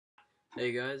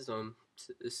Hey guys,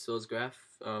 this is Sozgraph.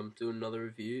 Doing another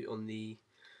review on the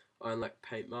IRONLAK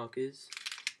paint markers.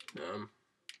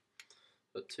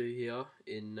 Got two here.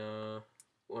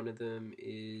 One of them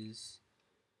is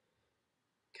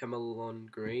Camelon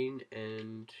Green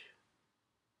and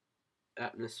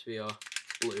Atmosphere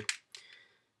Blue.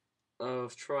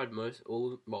 I've tried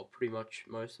pretty much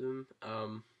most of them.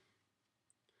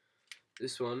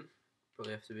 This one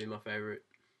probably have to be my favorite,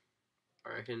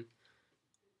 I reckon.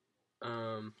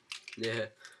 Yeah.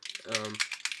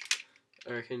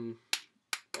 I reckon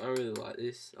I really like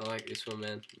this. I like this one,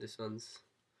 man. This one's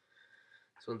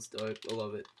dope. I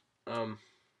love it. You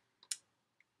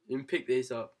can pick these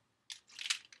up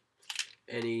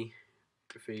any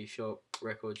graffiti shop,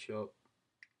 record shop,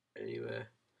 anywhere.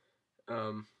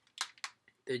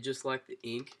 They're just like the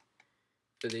ink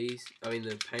for these. I mean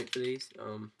the paint for these.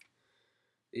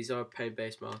 These are a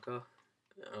paint-based marker.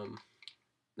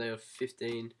 They are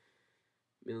 15mm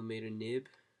nib.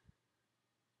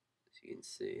 As you can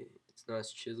see, it's a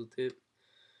nice chisel tip.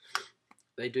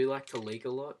 They do like to leak a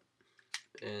lot,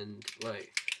 and but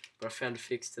I found a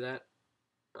fix to that.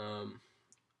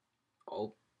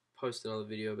 I'll post another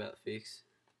video about the fix.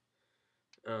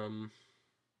 They're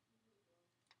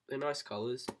nice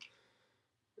colours.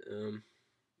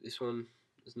 This one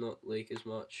does not leak as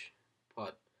much,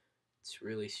 but it's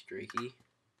really streaky.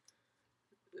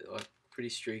 They're like pretty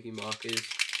streaky markers.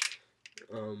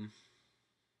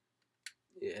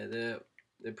 Yeah, they're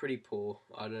pretty poor.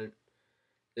 They're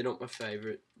not my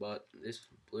favourite, but this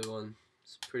blue one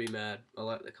is pretty mad. I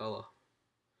like the colour.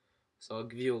 So I'll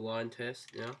give you a line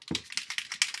test now.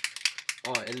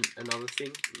 Oh, and another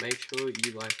thing, make sure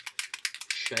you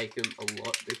shake them a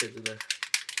lot because of the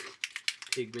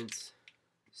pigments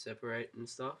separate and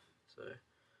stuff. So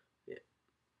yeah.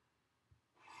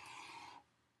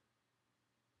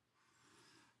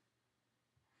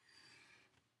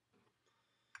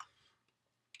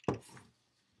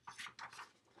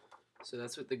 So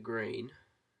that's with the green.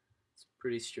 It's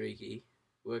pretty streaky.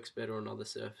 Works better on other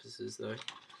surfaces though.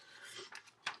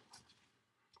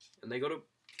 And they got a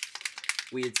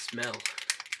weird smell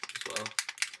as well.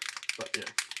 But you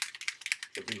know,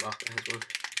 every marker has one.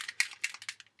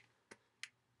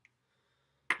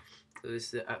 So this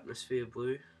is the Atmosphere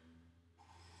Blue.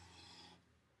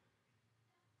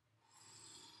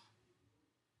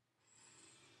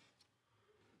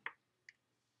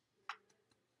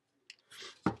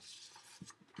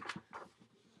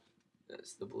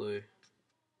 That's the blue. It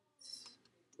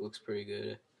looks pretty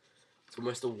good. It's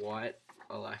almost a white.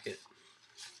 I like it.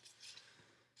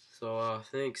 So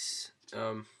thanks.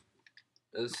 As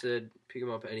I said, pick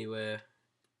them up anywhere.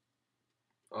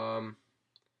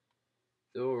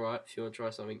 They're alright if you want to try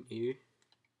something new.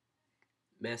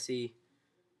 Messy,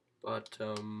 but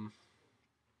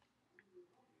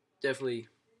definitely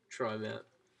try them out.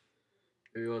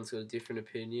 Everyone's got a different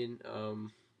opinion.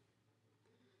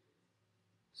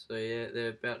 So yeah, they're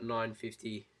about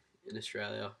 $9.50 in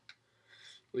Australia,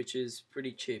 which is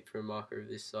pretty cheap for a marker of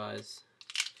this size.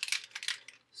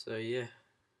 So yeah,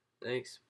 thanks.